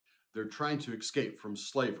They're trying to escape from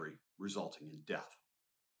slavery, resulting in death.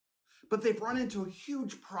 But they've run into a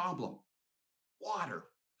huge problem. Water.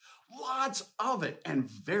 Lots of it, and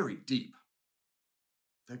very deep.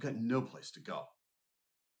 They've got no place to go.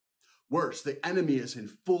 Worse, the enemy is in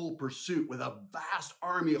full pursuit with a vast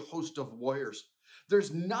army host of warriors.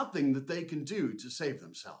 There's nothing that they can do to save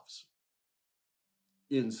themselves.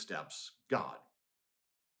 In steps God.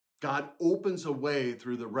 God opens a way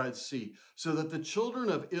through the Red Sea so that the children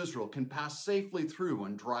of Israel can pass safely through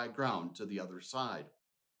on dry ground to the other side.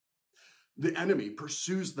 The enemy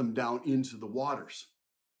pursues them down into the waters.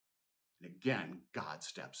 And again, God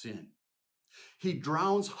steps in. He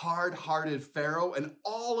drowns hard-hearted Pharaoh and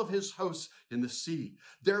all of his hosts in the sea.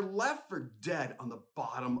 They're left for dead on the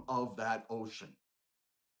bottom of that ocean.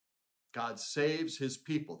 God saves his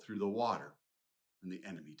people through the water, and the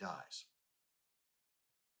enemy dies.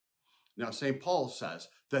 Now, St. Paul says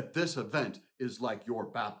that this event is like your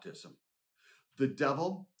baptism. The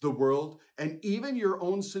devil, the world, and even your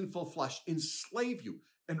own sinful flesh enslave you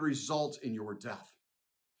and result in your death.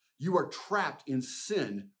 You are trapped in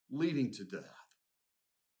sin, leading to death.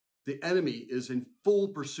 The enemy is in full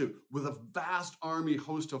pursuit with a vast army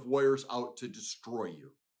host of warriors out to destroy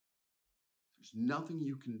you. There's nothing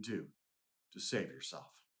you can do to save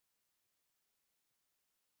yourself.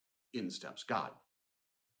 In steps God.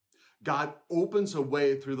 God opens a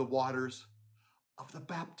way through the waters of the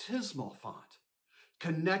baptismal font,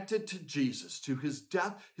 connected to Jesus, to his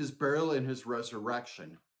death, his burial, and his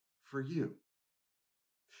resurrection for you.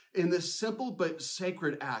 In this simple but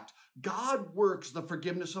sacred act, God works the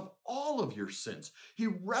forgiveness of all of your sins. He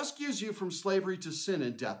rescues you from slavery to sin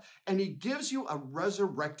and death, and he gives you a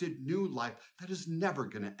resurrected new life that is never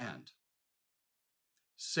going to end.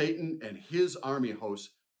 Satan and his army hosts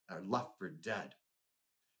are left for dead.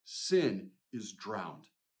 Sin is drowned.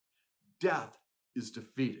 Death is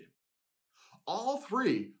defeated. All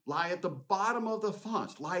three lie at the bottom of the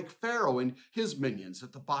font, like Pharaoh and his minions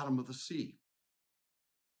at the bottom of the sea.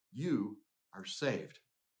 You are saved,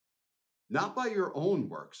 not by your own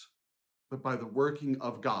works, but by the working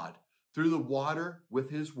of God through the water with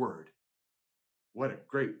his word. What a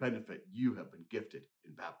great benefit you have been gifted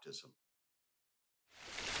in baptism.